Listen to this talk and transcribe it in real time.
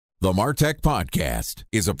The Martech Podcast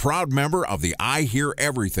is a proud member of the I Hear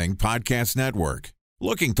Everything Podcast Network.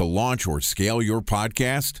 Looking to launch or scale your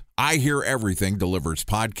podcast? I Hear Everything delivers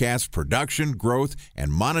podcast production, growth,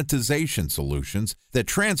 and monetization solutions that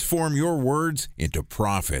transform your words into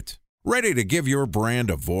profit. Ready to give your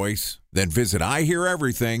brand a voice? Then visit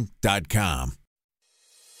iheareverything.com.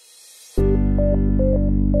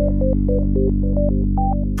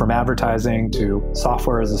 From advertising to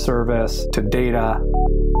software as a service to data.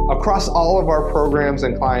 Across all of our programs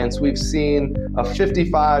and clients, we've seen a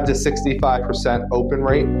 55 to 65% open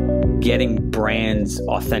rate. Getting brands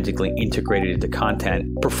authentically integrated into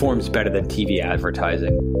content performs better than TV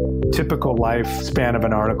advertising. Typical lifespan of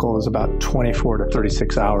an article is about 24 to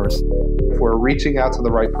 36 hours. If we're reaching out to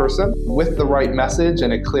the right person with the right message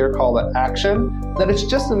and a clear call to action, then it's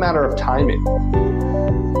just a matter of timing.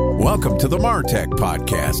 Welcome to the Martech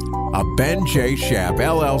Podcast, a Ben J. Schaap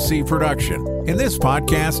LLC production. In this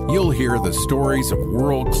podcast, you'll hear the stories of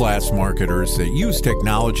world-class marketers that use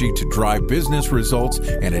technology to drive business results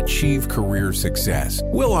and achieve career success.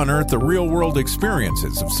 We'll unearth the real-world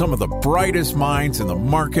experiences of some of the brightest minds in the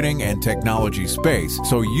marketing and technology space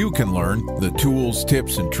so you can learn the tools,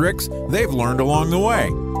 tips, and tricks they've learned along the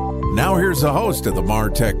way. Now here's the host of the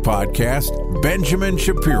Martech Podcast, Benjamin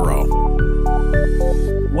Shapiro.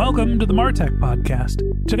 Welcome to the Martech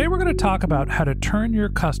Podcast. Today we're going to talk about how to turn your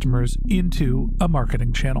customers into a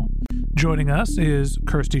marketing channel. Joining us is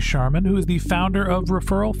Kirsty Sharman, who is the founder of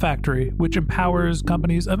Referral Factory, which empowers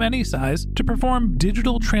companies of any size to perform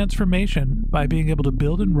digital transformation by being able to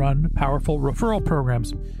build and run powerful referral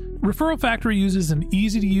programs. Referral Factory uses an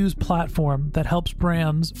easy-to-use platform that helps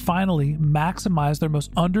brands finally maximize their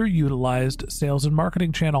most underutilized sales and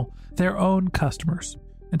marketing channel, their own customers.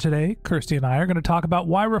 And today, Kirsty and I are going to talk about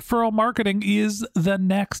why referral marketing is the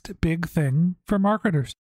next big thing for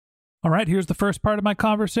marketers. All right, here's the first part of my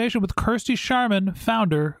conversation with Kirsty Sharman,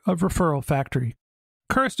 founder of Referral Factory.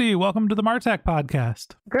 Kirsty, welcome to the Martech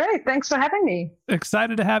Podcast. Great, thanks for having me.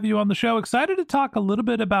 Excited to have you on the show. Excited to talk a little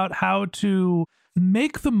bit about how to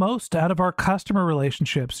make the most out of our customer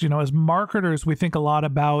relationships. You know, as marketers, we think a lot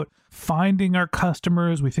about finding our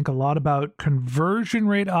customers. We think a lot about conversion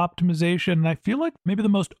rate optimization. And I feel like maybe the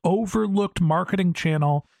most overlooked marketing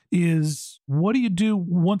channel is, what do you do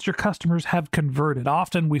once your customers have converted?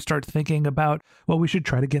 Often we start thinking about, well, we should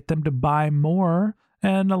try to get them to buy more.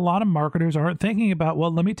 And a lot of marketers aren't thinking about,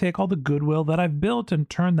 well, let me take all the goodwill that I've built and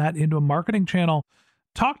turn that into a marketing channel.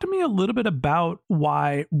 Talk to me a little bit about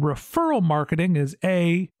why referral marketing is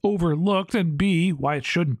A, overlooked, and B, why it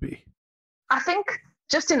shouldn't be. I think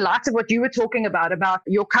just in light of what you were talking about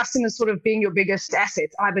your customers sort of being your biggest asset,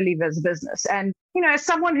 I believe, as a business. And, you know, as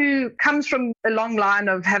someone who comes from a long line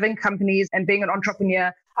of having companies and being an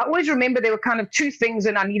entrepreneur, I always remember there were kind of two things,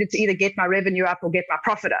 and I needed to either get my revenue up or get my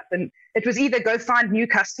profit up. And it was either go find new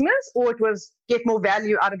customers or it was get more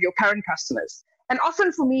value out of your current customers. And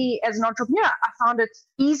often for me as an entrepreneur, I found it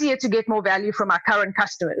easier to get more value from our current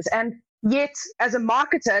customers. And yet, as a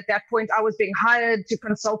marketer at that point, I was being hired to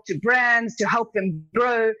consult to brands, to help them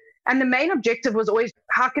grow. And the main objective was always,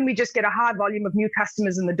 how can we just get a high volume of new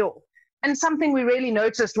customers in the door? And something we really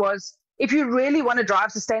noticed was, if you really want to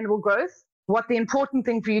drive sustainable growth, what the important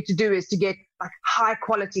thing for you to do is to get like high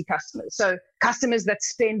quality customers. So customers that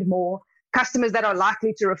spend more, customers that are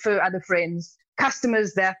likely to refer other friends,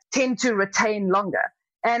 customers that tend to retain longer.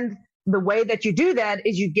 And the way that you do that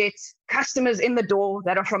is you get customers in the door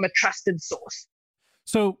that are from a trusted source.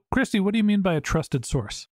 So, Kirsty, what do you mean by a trusted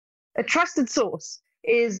source? A trusted source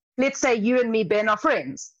is, let's say you and me, Ben, are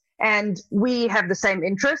friends, and we have the same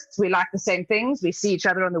interests. We like the same things. We see each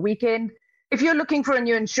other on the weekend. If you're looking for a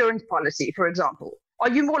new insurance policy, for example, are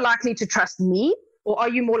you more likely to trust me, or are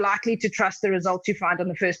you more likely to trust the results you find on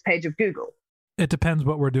the first page of Google? It depends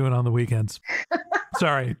what we're doing on the weekends.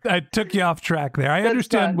 Sorry, I took you off track there. I That's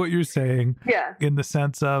understand fine. what you're saying. Yeah. In the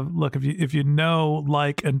sense of, look, if you know,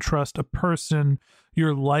 like, and trust a person,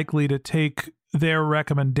 you're likely to take their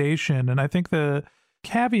recommendation. And I think the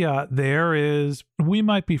caveat there is we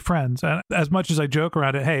might be friends. And as much as I joke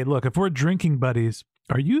around it, hey, look, if we're drinking buddies,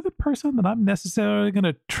 are you the person that I'm necessarily going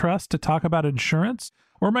to trust to talk about insurance?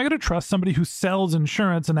 Or am I going to trust somebody who sells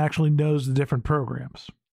insurance and actually knows the different programs?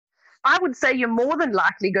 I would say you're more than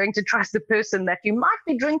likely going to trust the person that you might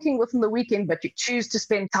be drinking with on the weekend, but you choose to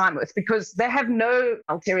spend time with because they have no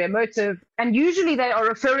ulterior motive. And usually they are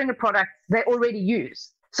referring a product they already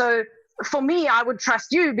use. So for me, I would trust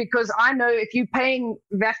you because I know if you're paying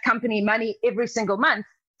that company money every single month,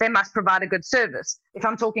 they must provide a good service. If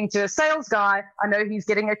I'm talking to a sales guy, I know he's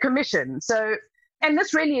getting a commission. So, and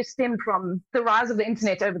this really is stemmed from the rise of the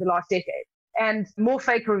internet over the last decade. and more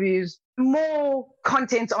fake reviews, more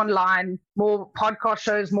content online, more podcast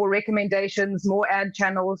shows, more recommendations, more ad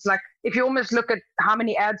channels. Like if you almost look at how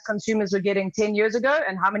many ads consumers were getting 10 years ago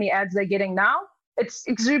and how many ads they're getting now, it's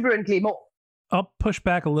exuberantly more. I'll push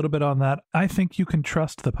back a little bit on that. I think you can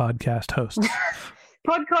trust the podcast hosts.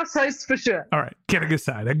 Podcast hosts for sure. All right, kidding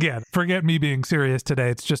aside, again, forget me being serious today.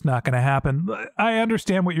 It's just not going to happen. I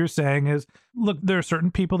understand what you're saying is, look, there are certain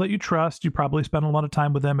people that you trust. You probably spend a lot of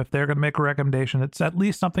time with them. If they're going to make a recommendation, it's at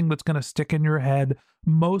least something that's going to stick in your head.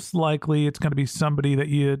 Most likely it's going to be somebody that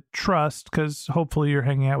you trust because hopefully you're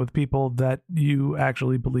hanging out with people that you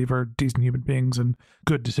actually believe are decent human beings and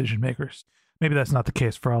good decision makers. Maybe that's not the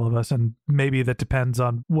case for all of us, and maybe that depends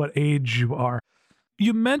on what age you are.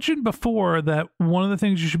 You mentioned before that one of the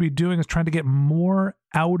things you should be doing is trying to get more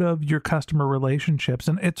out of your customer relationships.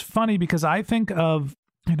 And it's funny because I think of,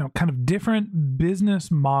 kind of different business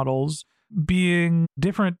models being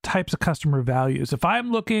different types of customer values. If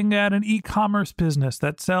I'm looking at an e-commerce business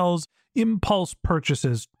that sells impulse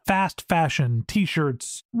purchases, fast fashion,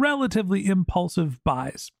 t-shirts, relatively impulsive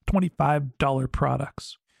buys, $25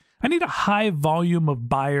 products, I need a high volume of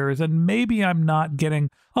buyers, and maybe I'm not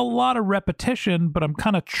getting a lot of repetition, but I'm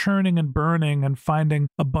kind of churning and burning and finding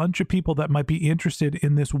a bunch of people that might be interested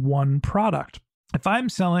in this one product. If I'm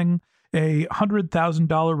selling a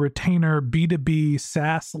 $100,000 retainer B2B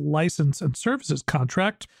SaaS license and services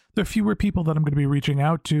contract, there are fewer people that I'm going to be reaching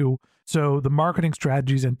out to. So the marketing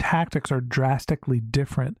strategies and tactics are drastically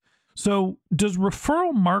different. So does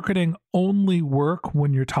referral marketing only work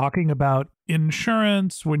when you're talking about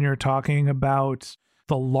insurance, when you're talking about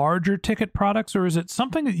the larger ticket products, or is it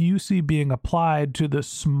something that you see being applied to the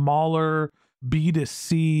smaller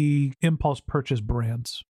B2C impulse purchase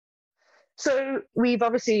brands? So we've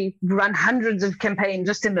obviously run hundreds of campaigns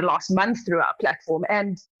just in the last month through our platform.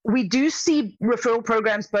 And we do see referral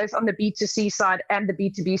programs both on the B2C side and the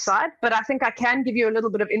B2B side. But I think I can give you a little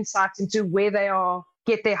bit of insight into where they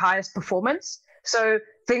get their highest performance. So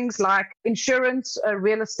things like insurance,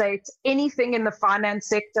 real estate, anything in the finance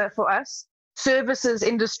sector for us, services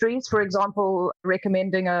industries, for example,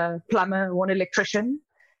 recommending a plumber or an electrician,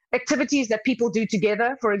 activities that people do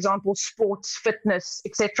together, for example, sports, fitness,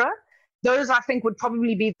 etc. Those I think would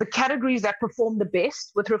probably be the categories that perform the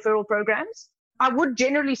best with referral programs. I would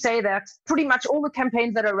generally say that pretty much all the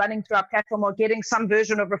campaigns that are running through our platform are getting some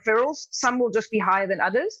version of referrals. Some will just be higher than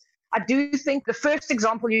others. I do think the first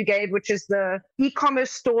example you gave, which is the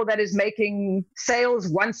e-commerce store that is making sales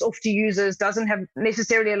once off to users, doesn't have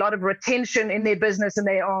necessarily a lot of retention in their business, and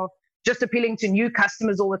they are just appealing to new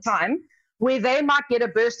customers all the time. Where they might get a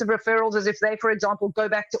burst of referrals is if they, for example, go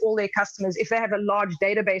back to all their customers, if they have a large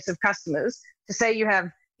database of customers, to say you have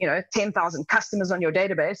 10,000 customers on your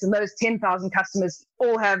database, and those 10,000 customers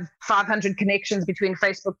all have 500 connections between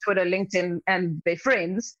Facebook, Twitter, LinkedIn, and their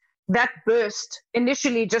friends. That burst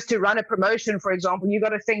initially, just to run a promotion, for example, you got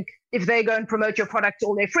to think if they go and promote your product to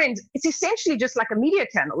all their friends, it's essentially just like a media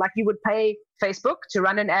channel. Like you would pay Facebook to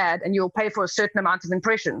run an ad and you'll pay for a certain amount of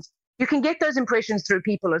impressions. You can get those impressions through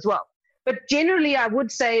people as well. But generally, I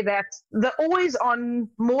would say that the always on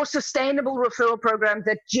more sustainable referral programs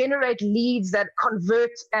that generate leads that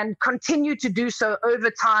convert and continue to do so over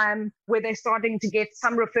time, where they're starting to get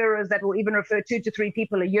some referrers that will even refer 2 to 3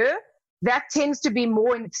 people a year, that tends to be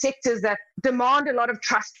more in sectors that demand a lot of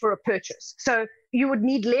trust for a purchase. So you would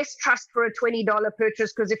need less trust for a $20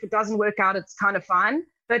 purchase because if it doesn't work out, it's kind of fine.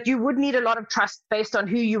 But you would need a lot of trust based on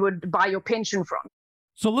who you would buy your pension from.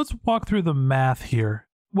 So let's walk through the math here.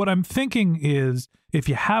 What I'm thinking is if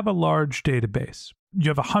you have a large database, you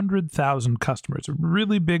have 100,000 customers, a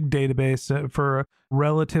really big database for a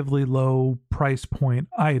relatively low price point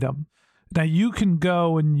item. Now you can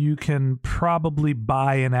go and you can probably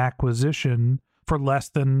buy an acquisition for less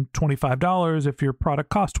than $25 if your product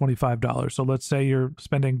costs $25. So let's say you're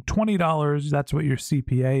spending $20, that's what your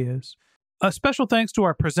CPA is. A special thanks to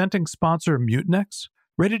our presenting sponsor, Mutinex.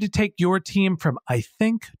 Ready to take your team from I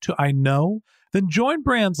think to I know? Then join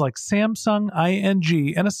brands like Samsung,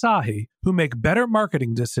 ING, and Asahi who make better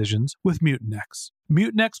marketing decisions with Mutinex.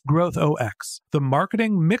 Mutinex Growth OX, the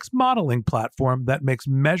marketing mix modeling platform that makes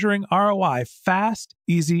measuring ROI fast,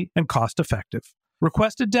 easy, and cost-effective.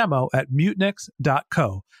 Request a demo at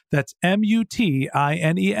mutinex.co. That's MUTINEX.co.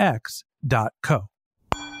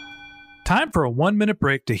 Time for a 1-minute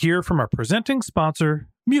break to hear from our presenting sponsor,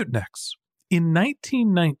 Mutinex. In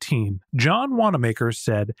 1919, John Wanamaker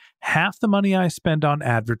said, "Half the money I spend on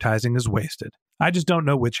advertising is wasted. I just don't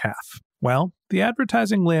know which half." Well, the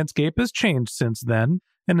advertising landscape has changed since then,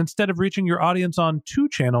 and instead of reaching your audience on 2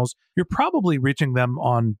 channels, you're probably reaching them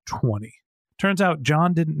on 20. Turns out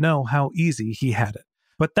John didn't know how easy he had it.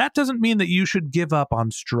 But that doesn't mean that you should give up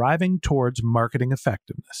on striving towards marketing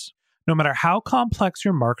effectiveness. No matter how complex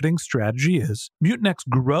your marketing strategy is, Mutinex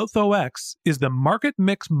GrowthOS is the market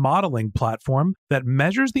mix modeling platform that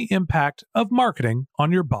measures the impact of marketing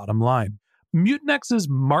on your bottom line. Mutinex's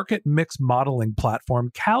market mix modeling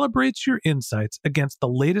platform calibrates your insights against the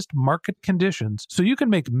latest market conditions so you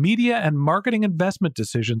can make media and marketing investment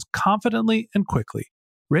decisions confidently and quickly.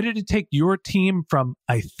 Ready to take your team from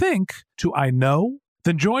I think to I know?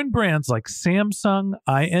 Then join brands like Samsung,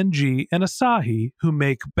 ING, and Asahi who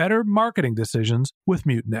make better marketing decisions with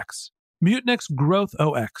Mutinex. Mutinex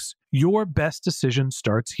GrowthOS. Your best decision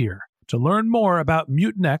starts here. To learn more about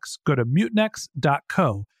Mutinex, go to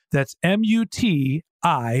mutinex.co. That's MUTINEX.co.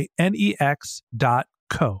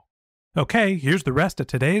 Okay, here's the rest of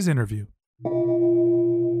today's interview.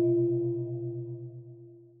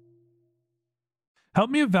 Help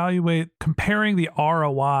me evaluate comparing the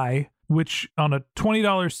ROI, which on a $20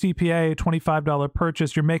 CPA, $25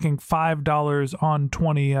 purchase, you're making $5 on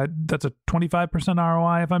 20. That's a 25%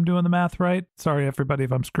 ROI if I'm doing the math right. Sorry, everybody,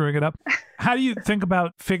 if I'm screwing it up. How do you think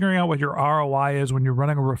about figuring out what your ROI is when you're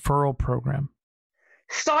running a referral program?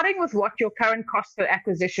 Starting with what your current cost per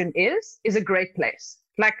acquisition is a great place.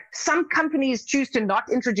 Like some companies choose to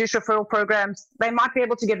not introduce referral programs. They might be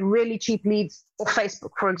able to get really cheap leads off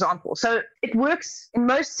Facebook, for example. So it works in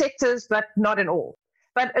most sectors, but not in all.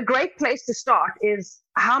 But a great place to start is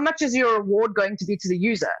how much is your reward going to be to the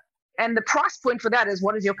user? And the price point for that is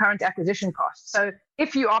what is your current acquisition cost? So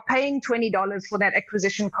if you are paying $20 for that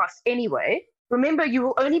acquisition cost anyway, remember, you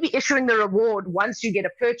will only be issuing the reward once you get a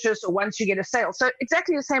purchase or once you get a sale. So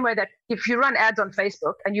exactly the same way that if you run ads on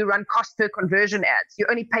Facebook and you run cost per conversion ads, you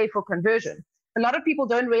only pay for conversion. A lot of people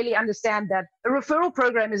don't really understand that a referral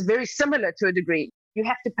program is very similar to a degree. You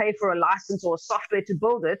have to pay for a license or a software to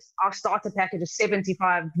build it. Our starter package is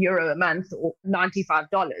 €75 a month or $95.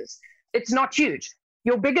 It's not huge.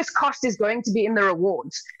 Your biggest cost is going to be in the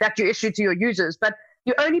rewards that you issue to your users, but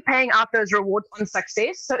you're only paying out those rewards on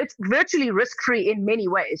success. So it's virtually risk-free in many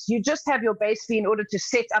ways. You just have your base fee in order to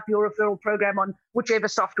set up your referral program on whichever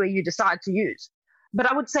software you decide to use. But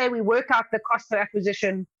I would say we work out the cost per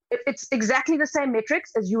acquisition. It's exactly the same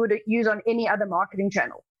metrics as you would use on any other marketing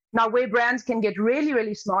channel. Now, where brands can get really,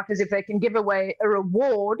 really smart is if they can give away a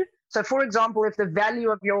reward. So, for example, if the value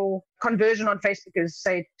of your conversion on Facebook is,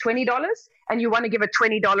 say, $20, and you want to give a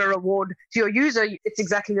 $20 reward to your user, it's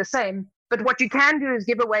exactly the same. But what you can do is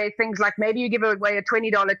give away things like maybe you give away a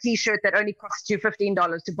 $20 t-shirt that only costs you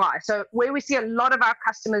 $15 to buy. So where we see a lot of our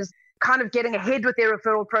customers kind of getting ahead with their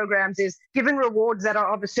referral programs is giving rewards that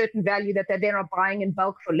are of a certain value that they then are buying in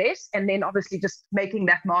bulk for less, and then obviously just making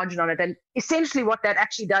that margin on it. And essentially what that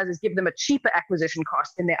actually does is give them a cheaper acquisition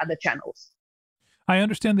cost than their other channels. I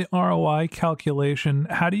understand the ROI calculation.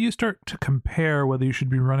 How do you start to compare whether you should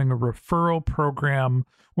be running a referral program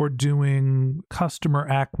or doing customer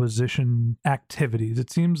acquisition activities? It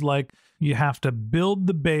seems like you have to build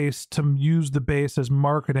the base to use the base as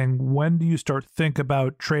marketing. When do you start think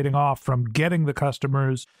about trading off from getting the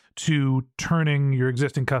customers to turning your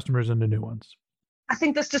existing customers into new ones? I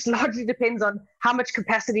think this just largely depends on how much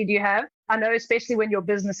capacity do you have. I know especially when your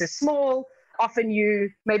business is small, often you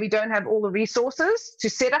maybe don't have all the resources to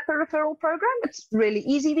set up a referral program. It's really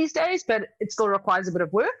easy these days, but it still requires a bit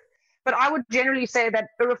of work. But I would generally say that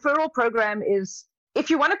a referral program is, if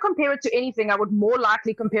you want to compare it to anything, I would more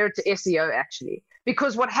likely compare it to SEO actually,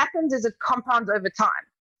 because what happens is it compounds over time.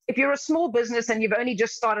 If you're a small business and you've only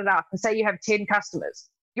just started out and say you have 10 customers,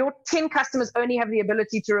 your 10 customers only have the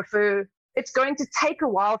ability to refer. It's going to take a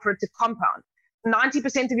while for it to compound.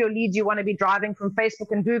 90% of your leads you want to be driving from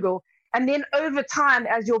Facebook and Google. And then over time,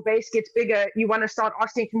 as your base gets bigger, you want to start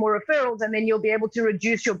asking for more referrals, and then you'll be able to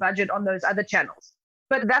reduce your budget on those other channels.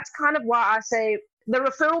 But that's kind of why I say the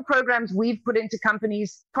referral programs we've put into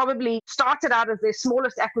companies probably started out as their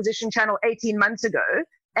smallest acquisition channel 18 months ago.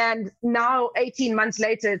 And now 18 months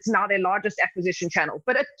later, it's now their largest acquisition channel.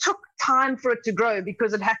 But it took time for it to grow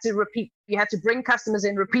because it had to repeat. You had to bring customers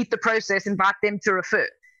in, repeat the process, invite them to refer.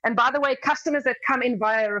 And by the way, customers that come in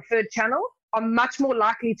via a referred channel are much more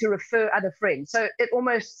likely to refer other friends. So it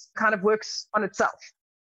almost kind of works on itself.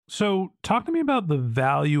 So talk to me about the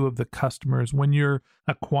value of the customers. When you're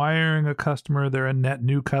acquiring a customer, they're a net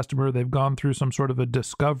new customer, they've gone through some sort of a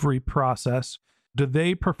discovery process. Do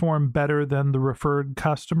they perform better than the referred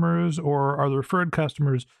customers, or are the referred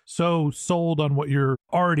customers so sold on what you're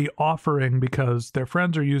already offering because their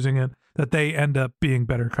friends are using it that they end up being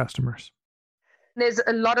better customers? There's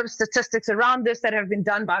a lot of statistics around this that have been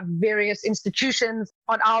done by various institutions.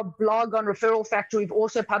 On our blog on Referral Factory, we've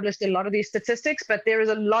also published a lot of these statistics, but there is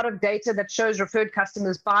a lot of data that shows referred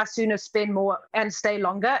customers buy sooner, spend more, and stay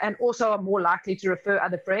longer, and also are more likely to refer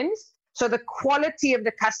other friends. So the quality of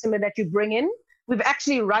the customer that you bring in, we've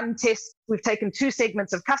actually run tests. We've taken 2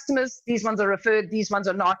 segments of customers. These ones are referred, these ones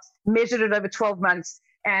are not, measured it over 12 months.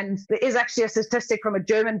 And there is actually a statistic from a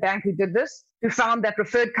German bank who did this, who found that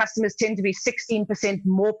referred customers tend to be 16%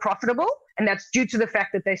 more profitable. And that's due to the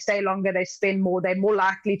fact that they stay longer, they spend more, they're more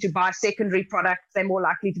likely to buy secondary products, they're more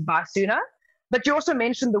likely to buy sooner. But you also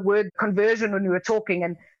mentioned the word conversion when we were talking.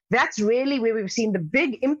 And that's really where we've seen the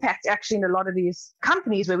big impact actually in a lot of these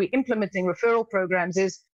companies where we're implementing referral programs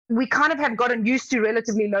is we kind of have gotten used to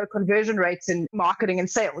relatively low conversion rates in marketing and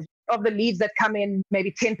sales. Of the leads that come in,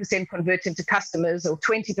 maybe 10% convert into customers or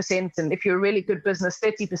 20%. And if you're a really good business,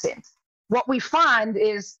 30%. What we find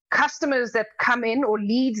is customers that come in or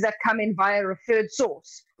leads that come in via referred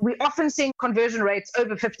source, we often see conversion rates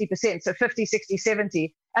over 50%, so 50, 60,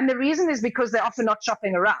 70. And the reason is because they're often not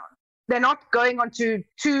shopping around. They're not going onto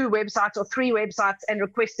 2 websites or 3 websites and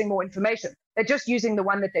requesting more information. They're just using the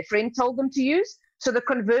one that their friend told them to use. So the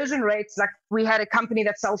conversion rates, like we had a company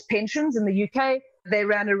that sells pensions in the UK. They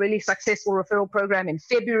ran a really successful referral program in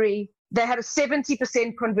February. They had a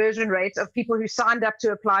 70% conversion rate of people who signed up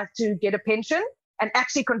to apply to get a pension and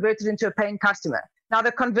actually converted into a paying customer. Now,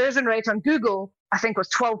 the conversion rate on Google, I think, was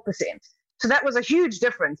 12%. So that was a huge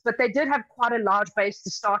difference. But they did have quite a large base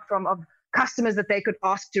to start from of customers that they could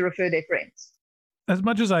ask to refer their friends. As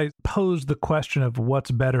much as I posed the question of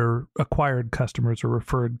what's better, acquired customers or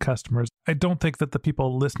referred customers, I don't think that the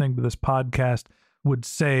people listening to this podcast would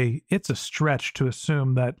say it's a stretch to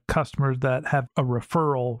assume that customers that have a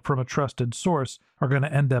referral from a trusted source are going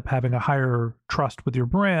to end up having a higher trust with your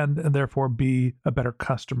brand and therefore be a better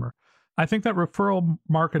customer. I think that referral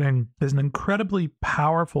marketing is an incredibly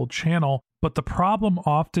powerful channel, but the problem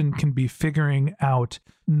often can be figuring out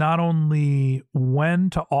not only when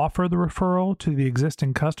to offer the referral to the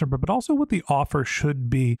existing customer, but also what the offer should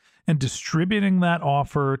be, and distributing that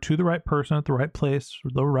offer to the right person at the right place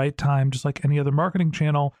or the right time, just like any other marketing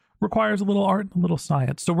channel, requires a little art and a little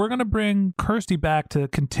science. So we're going to bring Kirsty back to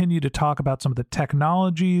continue to talk about some of the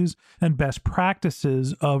technologies and best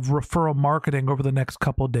practices of referral marketing over the next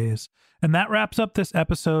couple of days. And that wraps up this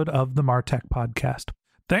episode of the Martech Podcast.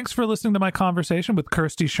 Thanks for listening to my conversation with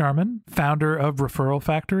Kirsty Sharman, founder of Referral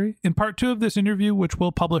Factory. In part 2 of this interview, which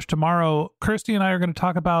we'll publish tomorrow, Kirsty and I are going to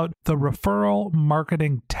talk about the referral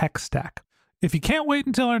marketing tech stack. If you can't wait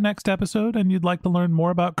until our next episode and you'd like to learn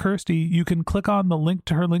more about Kirsty, you can click on the link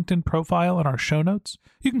to her LinkedIn profile in our show notes.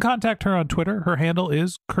 You can contact her on Twitter. Her handle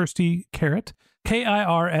is Kirsty Carrot,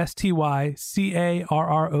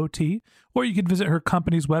 KIRSTYCARROT, or you can visit her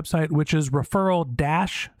company's website, which is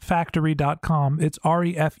referral-factory.com. It's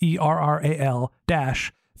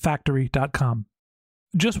REFERRAL-factory.com.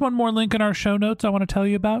 Just one more link in our show notes I want to tell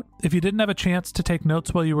you about. If you didn't have a chance to take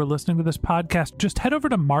notes while you were listening to this podcast, just head over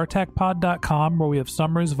to martechpod.com, where we have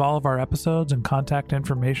summaries of all of our episodes and contact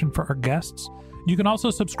information for our guests. You can also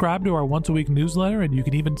subscribe to our once-a-week newsletter, and you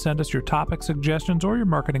can even send us your topic suggestions or your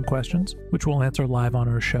marketing questions, which we'll answer live on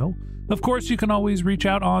our show. Of course, you can always reach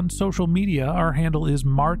out on social media. Our handle is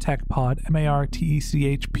MartechPod,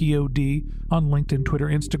 MarTechPod, on LinkedIn, Twitter,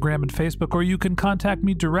 Instagram, and Facebook, or you can contact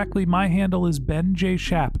me directly. My handle is Ben J.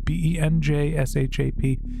 Shap,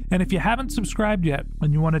 BenJShap. And if you haven't subscribed yet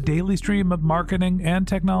and you want a daily stream of marketing and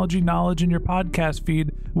technology knowledge in your podcast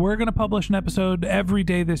feed, we're going to publish an episode every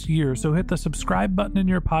day this year. So hit the subscribe button in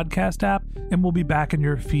your podcast app, and we'll be back in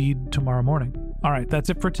your feed tomorrow morning. All right, that's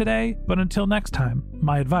it for today. But until next time,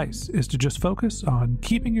 my advice is to just focus on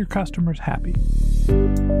keeping your customers happy.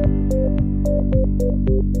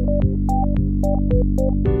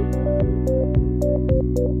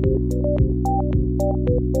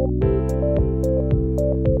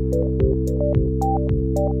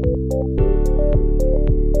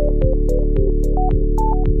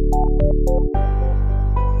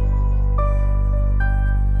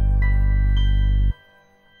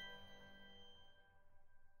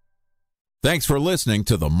 Thanks for listening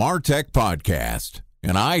to the Martech Podcast,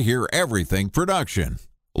 and I Hear Everything production.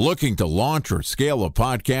 Looking to launch or scale a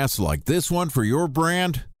podcast like this one for your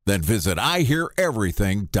brand? Then visit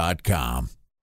iheareverything.com.